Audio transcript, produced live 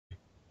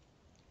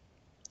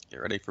Get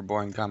ready for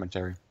boring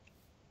commentary.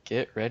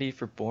 Get ready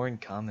for boring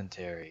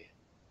commentary.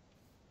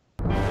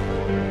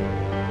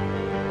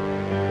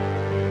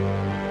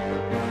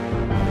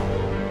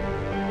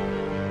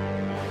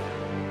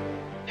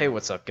 Hey,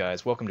 what's up,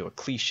 guys? Welcome to a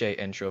cliche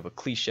intro of a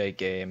cliche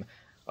game,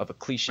 of a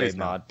cliche Please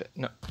no. mod.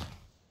 No,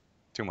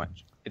 Too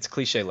much. it's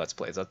cliche Let's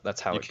Plays. That's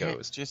how it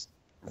goes.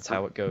 That's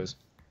how it goes.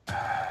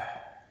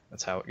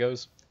 That's how it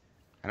goes.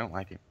 I don't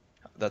like it.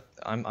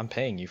 I'm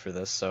paying you for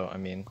this, so I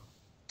mean.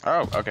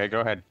 Oh, okay,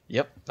 go ahead.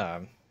 Yep.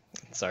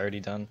 It's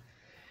already done.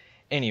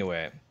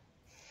 Anyway,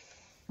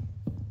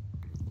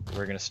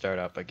 we're gonna start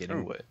out by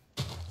getting wood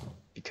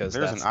because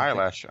There's that's an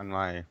eyelash on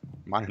my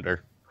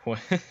monitor. What?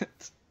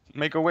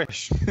 Make a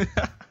wish.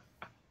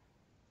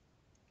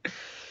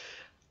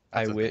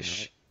 I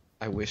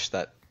wish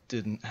that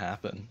didn't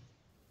happen.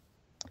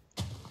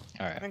 All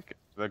I right. think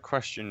the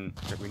question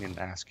that we need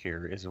to ask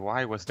here is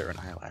why was there an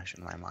eyelash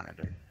in my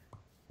monitor?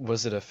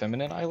 Was it a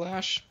feminine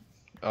eyelash?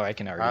 Oh, I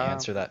can already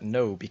answer that.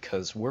 No,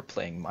 because we're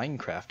playing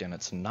Minecraft and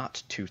it's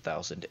not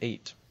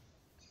 2008.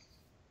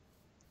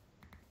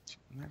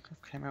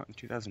 Minecraft came out in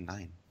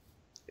 2009.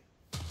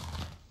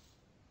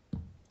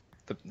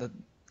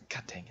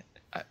 God dang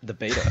it. The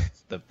beta.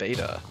 The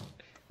beta.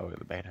 Oh,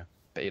 the beta.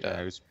 Beta.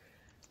 Yeah,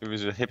 it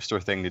was a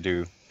hipster thing to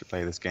do to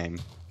play this game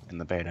in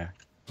the beta.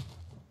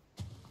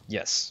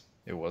 Yes,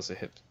 it was a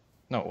hip.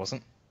 No, it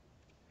wasn't.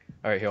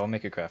 All right, here, I'll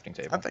make a crafting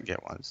table. I think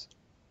it was.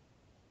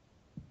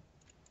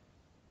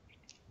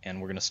 And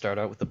we're gonna start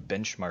out with the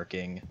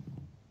benchmarking.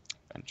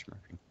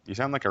 Benchmarking. You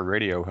sound like a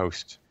radio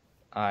host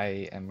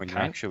I am when you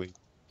actually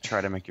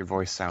try to make your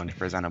voice sound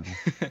presentable.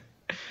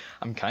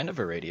 I'm kind of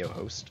a radio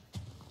host.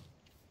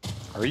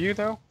 Are you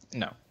though?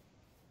 No.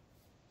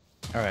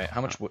 All right,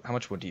 how much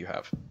wood do you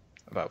have?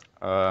 About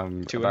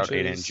 2 about inches?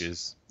 8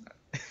 inches.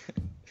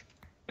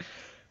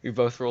 We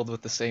both rolled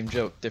with the same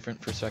joke,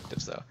 different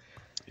perspectives though.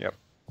 Yep.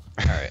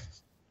 All right.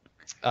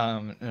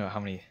 No,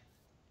 how many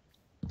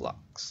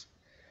blocks?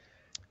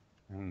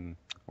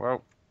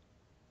 Well,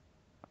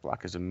 a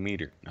block is a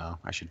meter. No,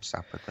 I should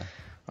stop with that.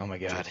 Oh my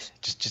god.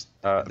 Just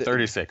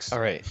 36. All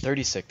right,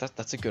 36.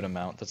 That's a good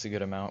amount. That's a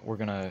good amount. We're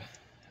gonna.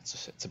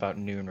 It's about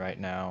noon right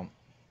now.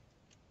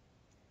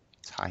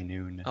 It's high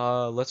noon.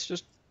 Let's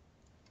just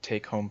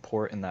take home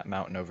port in that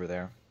mountain over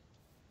there.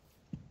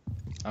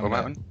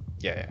 Mountain?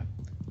 Yeah.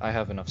 I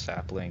have enough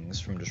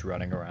saplings from just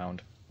running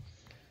around,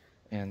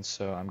 and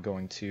so I'm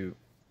going to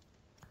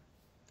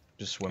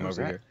just swim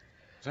over here.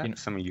 Is that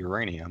some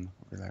uranium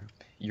over there?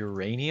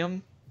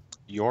 Uranium?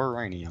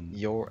 Uranium.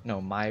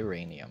 My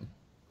uranium.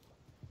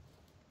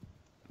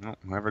 No,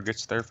 whoever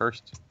gets there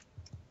first.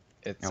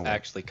 It's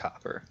actually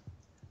copper.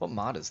 What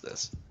mod is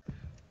this?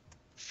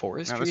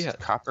 Forestry? No, this is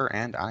copper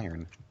and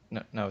iron.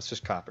 No, it's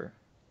just copper.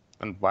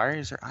 Then why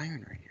is there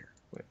iron right here?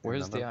 Wait,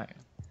 where's the iron?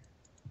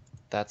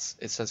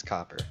 It says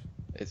copper.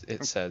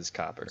 It says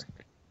copper.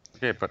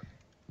 Okay, but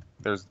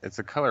it's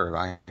a color of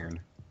iron.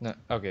 No,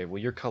 okay, well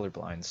you're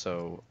colorblind,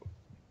 so.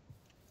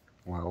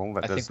 Well,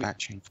 that does not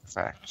change the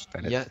fact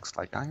that it looks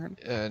like iron.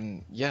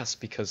 And yes,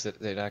 because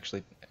it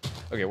actually.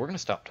 Okay, we're gonna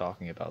stop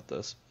talking about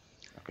this.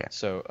 Okay.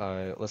 So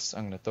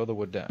I'm gonna throw the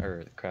wood down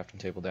or the crafting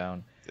table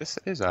down. This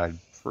is a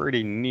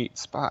pretty neat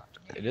spot.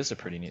 It is a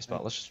pretty neat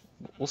spot.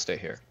 We'll stay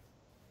here.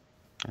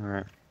 All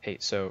right. Hey,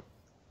 so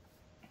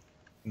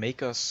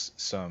make us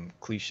some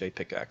cliche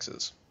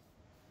pickaxes.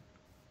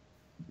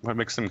 What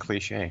makes them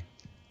cliche?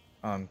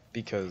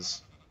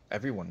 Because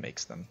everyone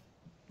makes them.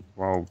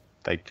 Well,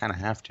 they kind of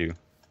have to.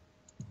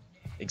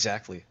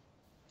 Exactly.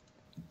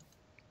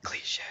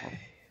 Cliche. Well,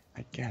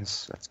 I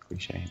guess that's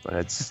cliche, but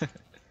it's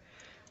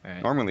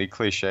right. Normally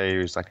cliche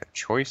is like a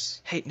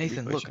choice. Hey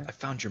Nathan, look, I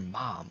found your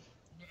mom.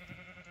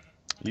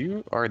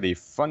 You are the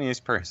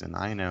funniest person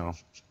I know.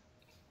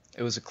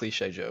 It was a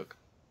cliche joke,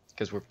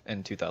 because we're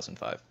in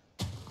 2005.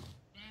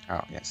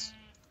 Oh yes.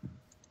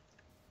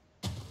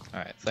 All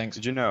right, thanks.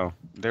 Did you know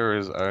there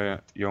is a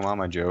Yo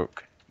Mama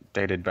joke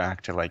dated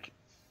back to like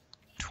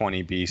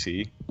 20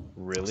 BC?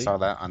 Really? I saw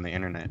that on the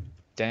internet.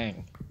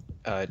 Dang.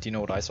 Do you know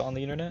what I saw on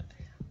the internet?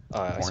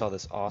 I saw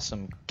this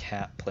awesome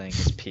cat playing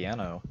his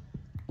piano.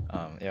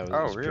 Yeah.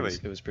 Really?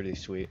 It was pretty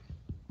sweet.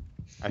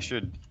 I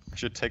should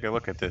take a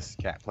look at this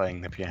cat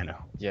playing the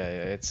piano. Yeah.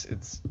 It's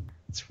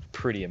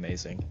pretty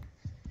amazing.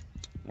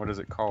 What is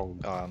it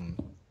called?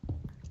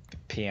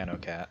 Piano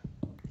cat.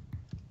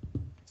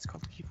 It's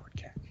called keyboard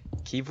cat.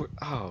 Keyboard.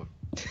 Oh.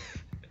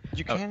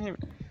 You can't even.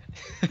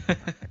 Oh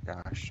my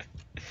gosh.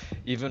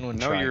 Even when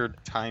your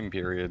time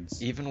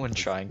periods. Even when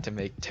trying to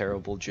make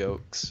terrible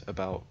jokes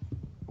about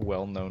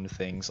well-known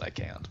things, I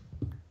can't.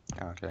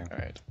 Okay. All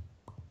right.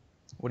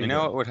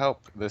 What would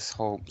help this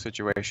whole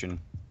situation?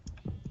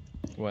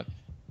 What?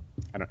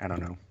 I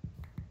don't know.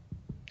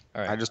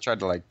 All right. I just tried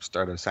to like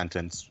start a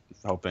sentence,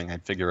 hoping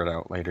I'd figure it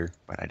out later,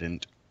 but I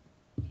didn't.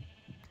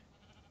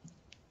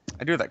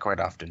 I do that quite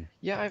often.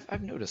 Yeah,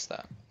 I've noticed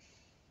that.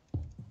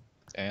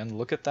 And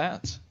look at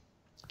that,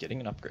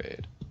 getting an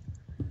upgrade.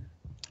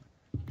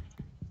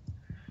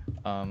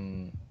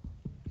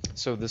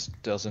 So this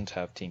doesn't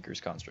have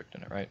Tinker's Construct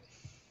in it, right?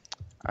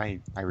 I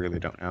really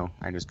don't know.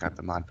 I just got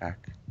the mod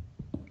pack.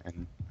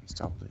 and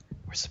installed it.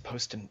 We're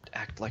supposed to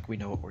act like we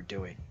know what we're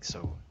doing,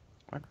 so...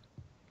 What?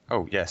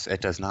 Oh, yes,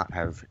 it does not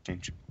have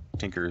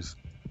Tinker's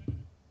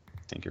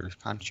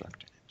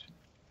construct in it.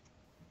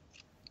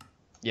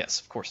 Yes,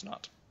 of course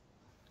not.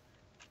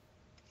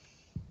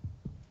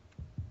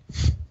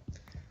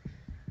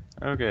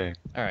 Okay.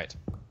 Alright.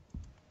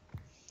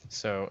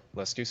 So,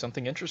 let's do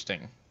something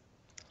interesting.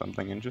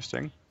 Something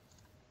interesting?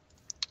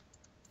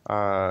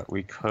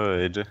 We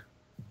could...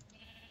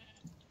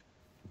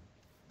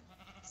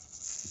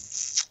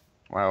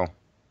 Wow.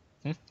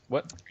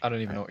 What? I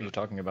don't even know what you're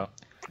talking about.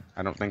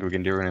 I don't think we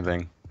can do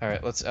anything.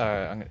 Alright, let's,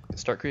 I'm gonna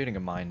start creating a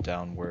mine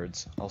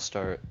downwards. I'll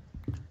start...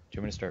 Do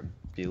you want me to start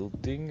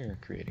building or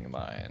creating a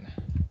mine?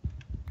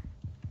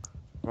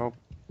 Well,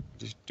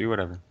 just do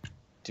whatever.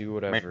 Do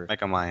whatever.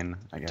 Make a mine,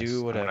 I guess.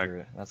 Do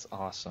whatever. That's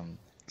awesome.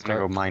 I'm gonna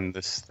go mine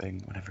this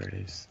thing, whatever it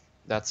is.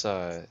 That's,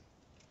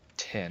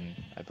 tin,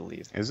 I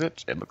believe. Is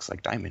it? It looks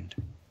like diamond.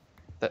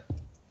 That...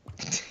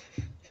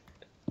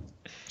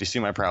 Do you see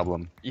my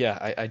problem?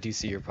 Yeah, I do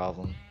see your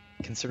problem.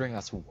 Considering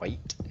that's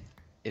white,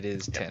 it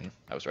is tin.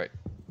 I was right.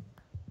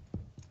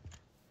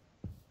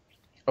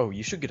 Oh,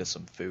 you should get us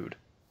some food.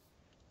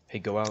 Hey,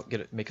 go out,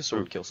 make a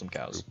sword, kill some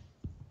cows.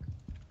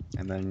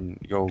 And then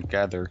you'll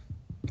gather.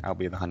 I'll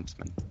be the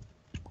huntsman.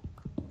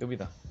 You'll be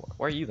the...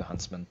 Why are you the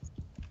huntsman?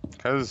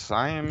 Because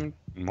I am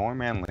more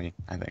manly,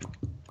 I think.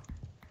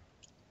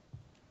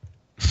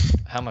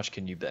 How much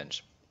can you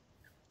bench?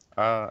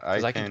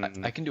 I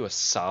can do a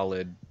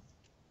solid...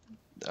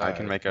 I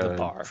can make a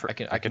bar.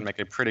 I can make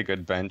a pretty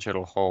good bench.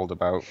 It'll hold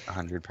about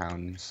 100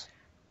 pounds.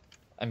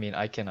 I mean,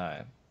 I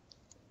can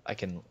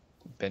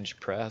bench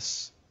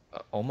press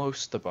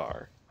almost the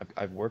bar.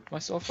 I've worked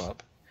myself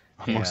up.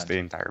 Almost the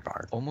entire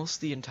bar. Almost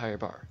the entire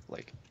bar.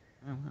 Like,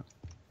 Oh, wow.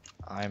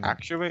 I'm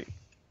Actually,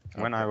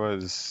 when I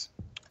was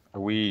a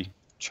wee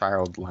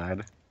child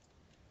lad,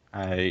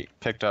 I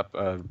picked up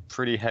a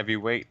pretty heavy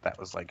weight that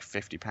was like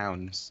 50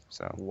 pounds.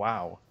 So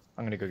wow.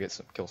 I'm gonna go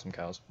kill some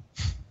cows.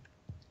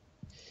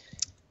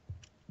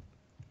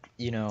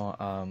 You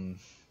know,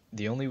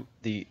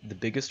 the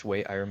biggest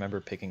weight I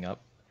remember picking up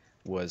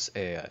was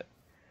a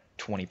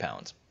 20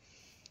 pounds,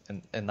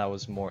 and that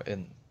was more,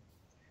 and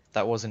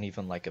that wasn't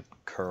even like a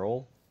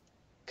curl,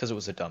 because it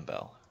was a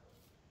dumbbell.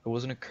 It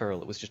wasn't a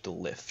curl, it was just a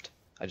lift.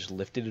 I just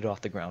lifted it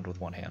off the ground with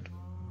one hand.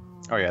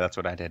 oh yeah, that's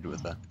what I did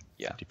with the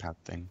Yeah. 50-pound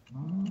thing.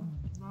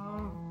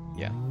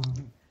 Yeah.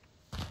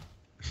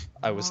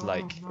 I was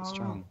like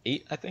Strong.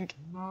 8, I think.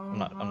 I'm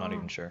not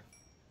even sure.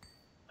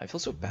 I feel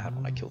so bad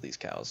when I kill these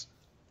cows.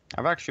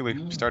 I've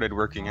actually started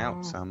working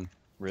out some.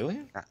 Really?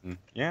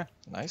 Yeah,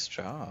 Nice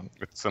job.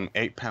 with some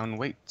 8-pound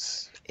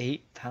weights.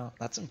 8 pounds.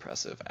 That's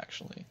impressive,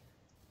 actually.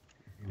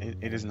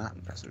 It is not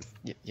impressive.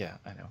 Yeah,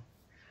 I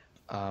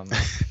know.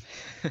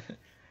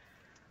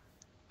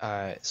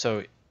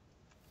 So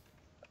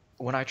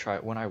when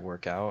I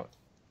work out,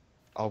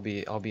 I'll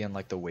be in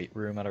like the weight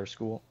room at our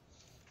school,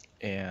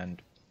 and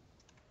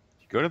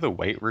You go to the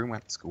weight room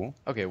at school?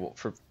 okay, well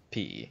for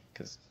PE,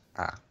 because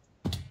Ah,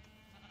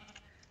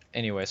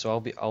 anyway, so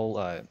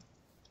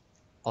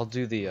I'll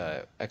do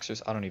the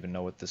exercise. I don't even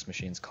know what this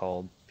machine's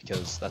called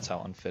because that's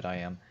how unfit I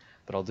am.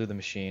 But I'll do the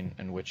machine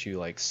in which you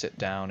like sit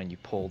down and you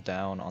pull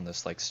down on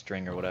this like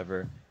string or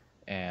whatever,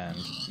 and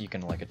you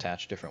can like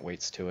attach different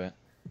weights to it.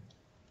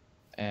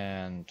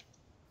 And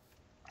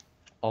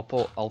I'll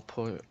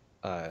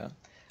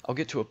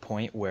get to a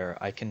point where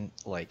I can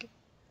like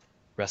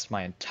rest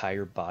my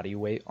entire body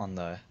weight on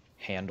the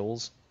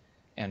handles,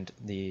 and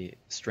the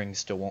string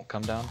still won't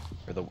come down,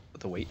 or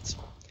the weights.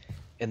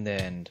 And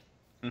then,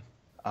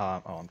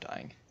 oh, I'm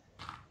dying.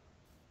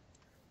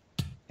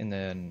 And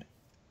then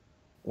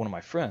one of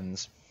my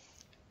friends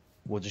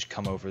will just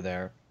come over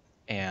there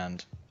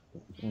and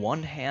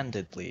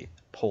one-handedly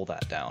pull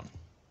that down,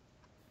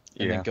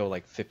 and yeah. then go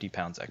like 50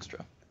 pounds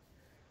extra.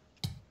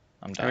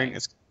 I'm I dying. mean,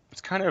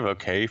 it's kind of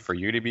okay for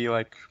you to be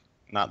like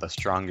not the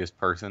strongest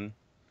person,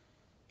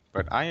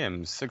 but I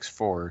am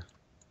 6'4",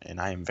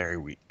 and I am very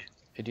weak.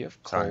 Hey, do you have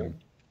So coal? I'm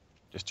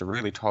just a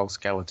really tall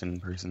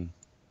skeleton person.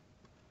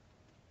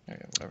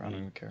 Okay, whatever. I don't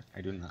even care.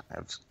 I don't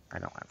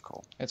have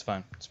coal. It's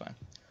fine. It's fine.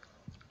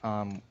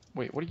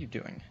 Wait, what are you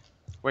doing?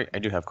 Wait, I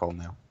do have coal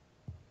now.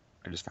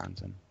 I just found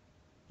some.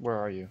 Where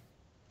are you?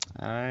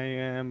 I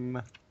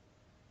am,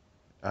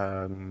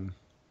 I'm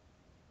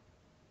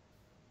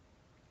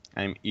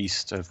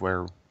east of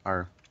where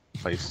our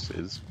place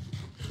is.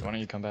 Why don't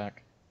you come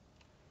back?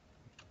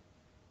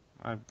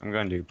 I'm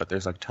going to, but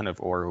there's like a ton of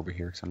ore over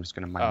here, so I'm just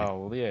gonna mine it.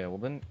 Oh, well, yeah. Well,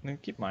 then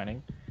keep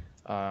mining.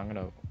 I'm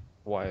gonna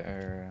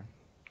wire.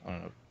 I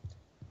don't know.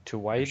 To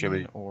widen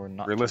Actually, or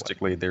not?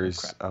 Realistically, to widen?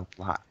 there's Oh,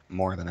 a lot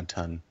more than a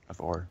ton of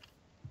ore.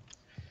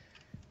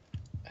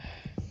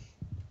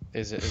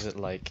 Is it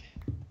like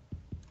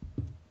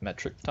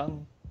metric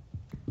ton?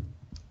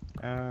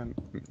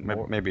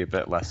 More- Maybe a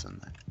bit less than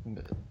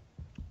that.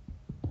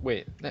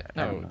 Wait, I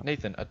no, don't know.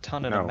 Nathan. A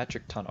ton and No. a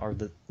metric ton are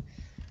the.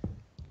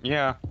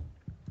 Yeah,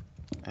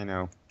 I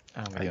know.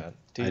 Oh my god.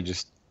 I'm do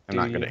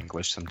not good you- at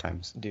English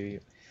sometimes. Do you?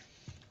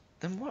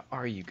 Then what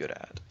are you good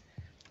at?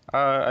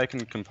 I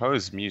can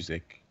compose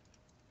music.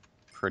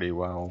 pretty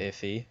well.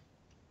 Iffy.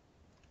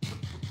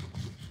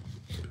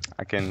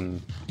 I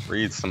can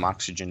breathe some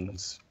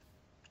oxygens.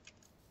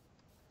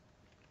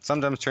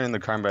 Sometimes turning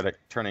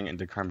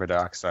into carbon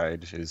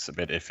dioxide is a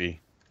bit iffy.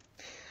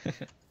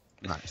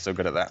 Not so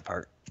good at that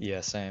part.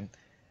 Yeah, same.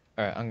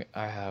 Alright,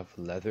 I have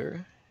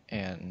leather,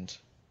 and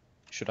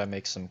should I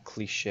make some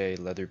cliche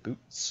leather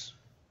boots?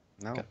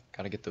 No.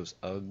 Gotta get those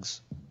Uggs.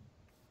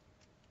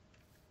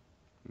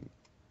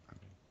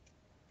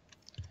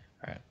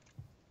 Alright.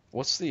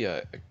 What's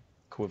the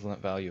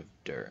equivalent value of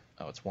dirt?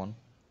 Oh, it's 1?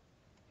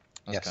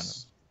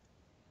 Yes.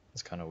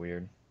 That's kind of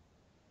weird.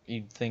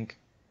 You'd think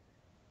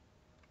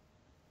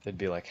it'd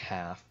be like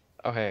half.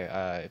 Oh,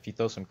 hey, if you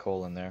throw some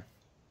coal in there.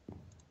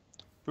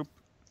 Boop.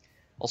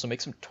 Also,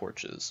 make some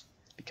torches,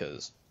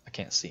 because I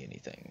can't see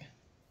anything.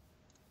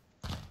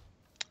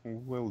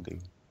 Will do.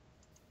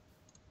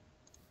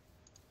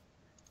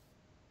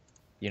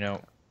 You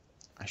know,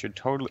 I should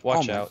totally...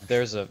 watch oh my out. gosh.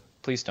 There's a...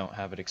 Please don't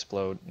have it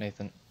explode,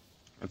 Nathan.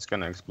 It's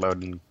gonna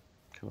explode and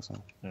kill us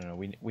all. No,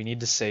 we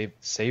need to save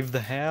the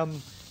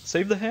ham.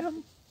 Save the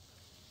ham.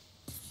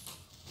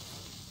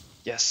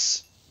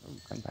 Yes, Oh,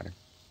 gunpowder.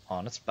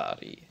 on its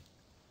body.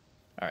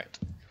 All right.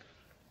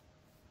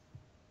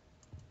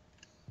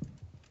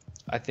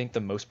 I think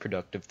the most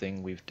productive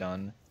thing we've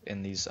done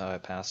in these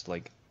past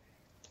like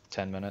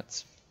 10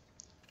 minutes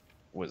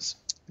was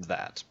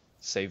that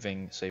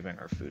saving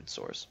our food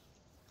source,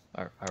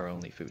 our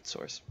only food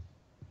source.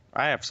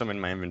 I have some in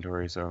my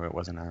inventory, so it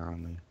wasn't our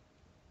only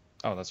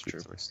Oh, that's food true.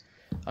 source.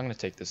 I'm gonna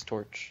take this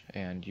torch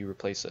and you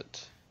replace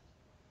it.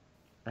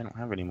 I don't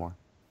have any more.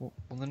 Well,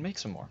 then make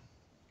some more.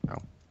 Oh.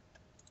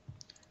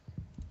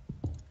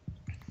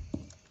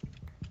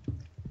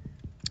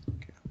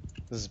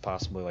 This is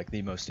possibly like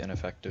the most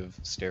ineffective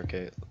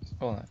staircase.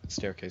 Well, not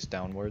staircase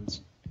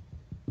downwards.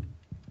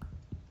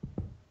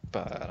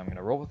 But I'm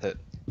gonna roll with it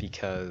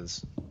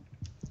because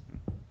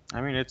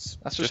I mean, it's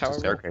that's just just how a I roll.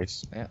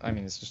 staircase. Yeah, I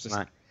mean it's just It's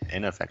not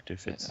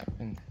ineffective. It's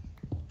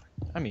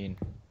I mean,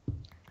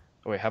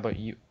 oh, wait, how about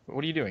you?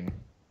 What are you doing?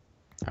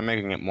 I'm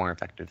making it more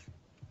effective,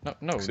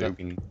 No, so you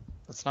can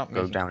that's not go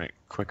making. down it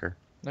quicker.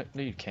 No,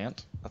 you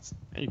can't. That's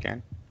Yeah, you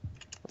can.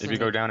 that's If not you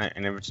go make- down it,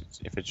 and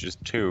if it's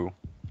just 2,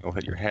 it'll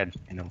hit your head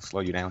and it'll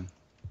slow you down.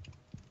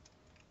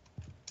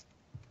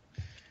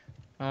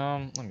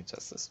 Let me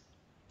test this.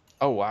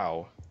 Oh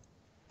wow,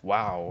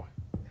 wow!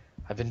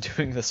 I've been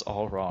doing this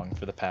all wrong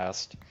for the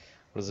past.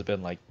 What has it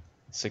been like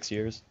 6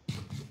 years?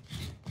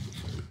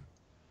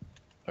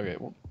 Okay,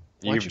 well,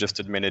 why'd You've you- just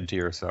admitted to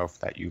yourself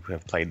that you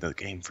have played the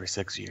game for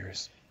 6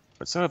 years,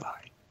 but so have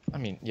I. I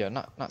mean, yeah,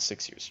 not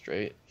 6 years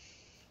straight,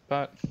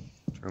 but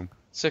True.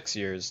 6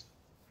 years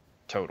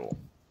total.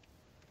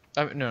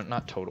 I mean, no,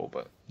 not total,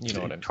 but you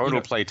know what I mean.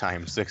 Total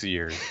playtime 6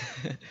 years.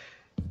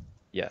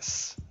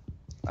 Yes,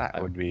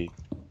 That would be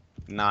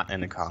not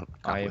an accomplishment.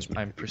 I'm to be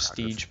proud of.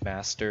 prestige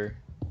master,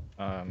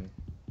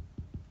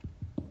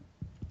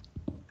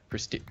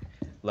 prestige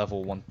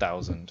level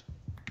 1000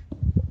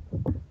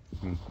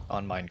 Hmm.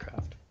 on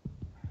Minecraft.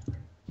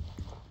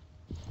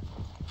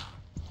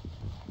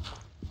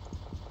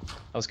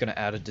 I was gonna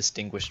add a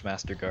distinguished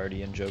master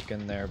guardian joke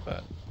in there,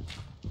 but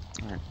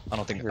Alright. I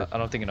don't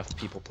think enough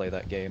people play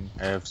that game.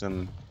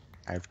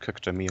 I've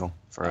cooked a meal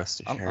for us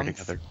to share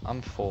together.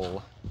 I'm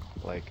full.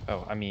 Like,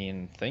 oh, I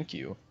mean, thank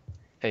you.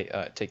 Hey,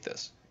 take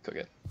this. Cook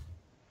it.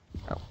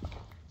 Oh, okay.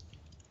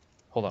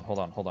 Hold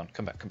on.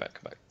 Come back.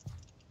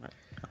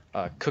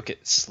 Cook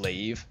it,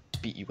 slave.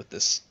 Beat you with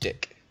this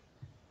stick.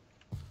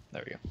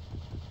 There we go.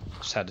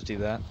 Just had to do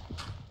that.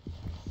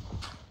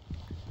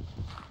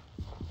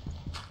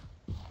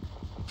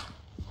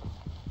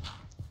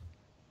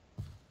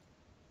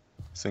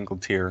 Single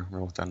tear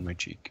rolls down my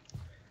cheek.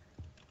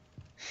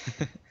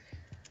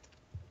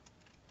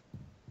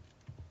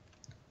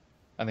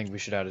 I think we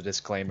should add a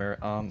disclaimer.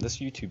 This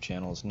YouTube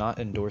channel is not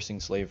endorsing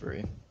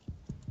slavery.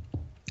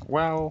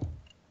 Well,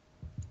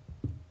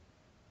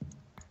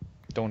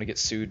 Don't want to get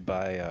sued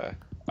by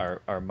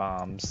our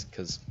moms,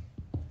 because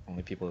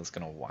only people that's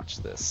gonna watch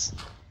this.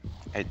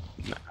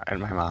 my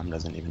mom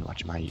doesn't even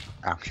watch my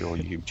actual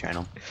YouTube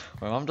channel.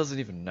 My mom doesn't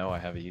even know I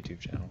have a YouTube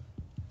channel.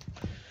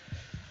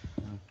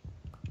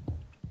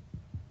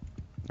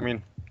 I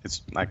mean,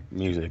 it's like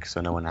music, so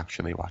no one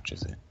actually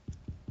watches it.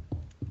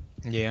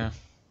 Yeah.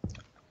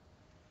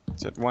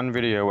 It's that one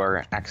video where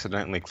I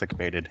accidentally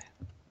clickbaited,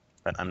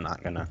 but I'm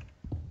not gonna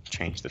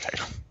change the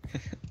title.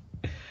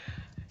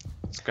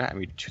 It's got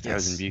me 2,000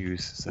 Yes.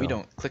 views, so... We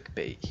don't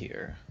clickbait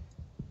here.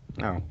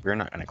 No, we're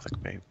not gonna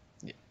clickbait.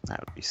 Yeah.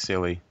 That would be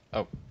silly.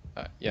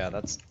 Yeah,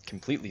 that's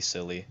completely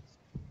silly.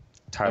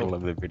 Title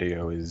of the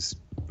video is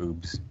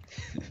boobs.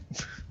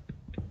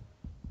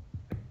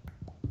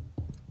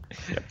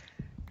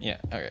 Yeah.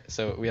 Okay.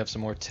 So we have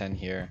some more 10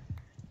 here.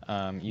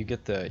 You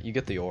get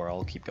the ore.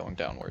 I'll keep going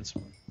downwards.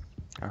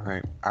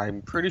 Alright,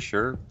 I'm pretty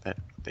sure that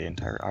the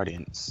entire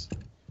audience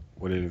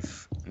would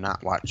have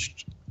not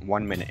watched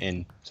 1 minute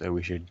in, so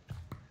we should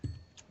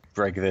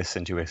break this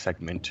into a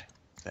segment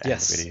to end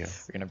the video.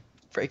 We're gonna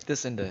break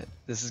this into.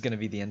 This is gonna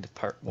be the end of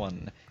part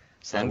 1.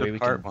 So End that way of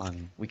part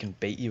 1. we can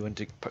bait you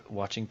into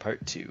watching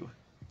part 2.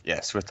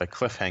 Yes, with a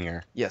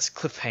cliffhanger. Yes,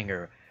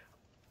 cliffhanger.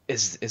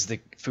 Is the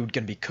food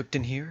gonna be cooked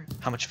in here?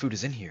 How much food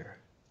is in here?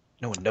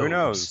 No one knows. Who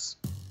knows?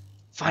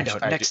 Find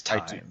Actually, out next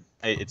time.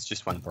 It's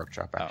just one pork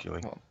chop, Oh,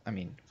 actually. well, I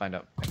mean, find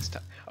out next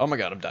time. Oh my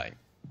god, I'm dying.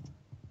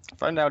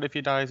 Find out if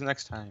he dies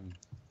next time.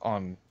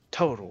 On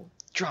Total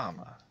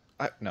Drama.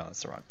 No,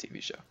 that's the wrong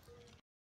TV show.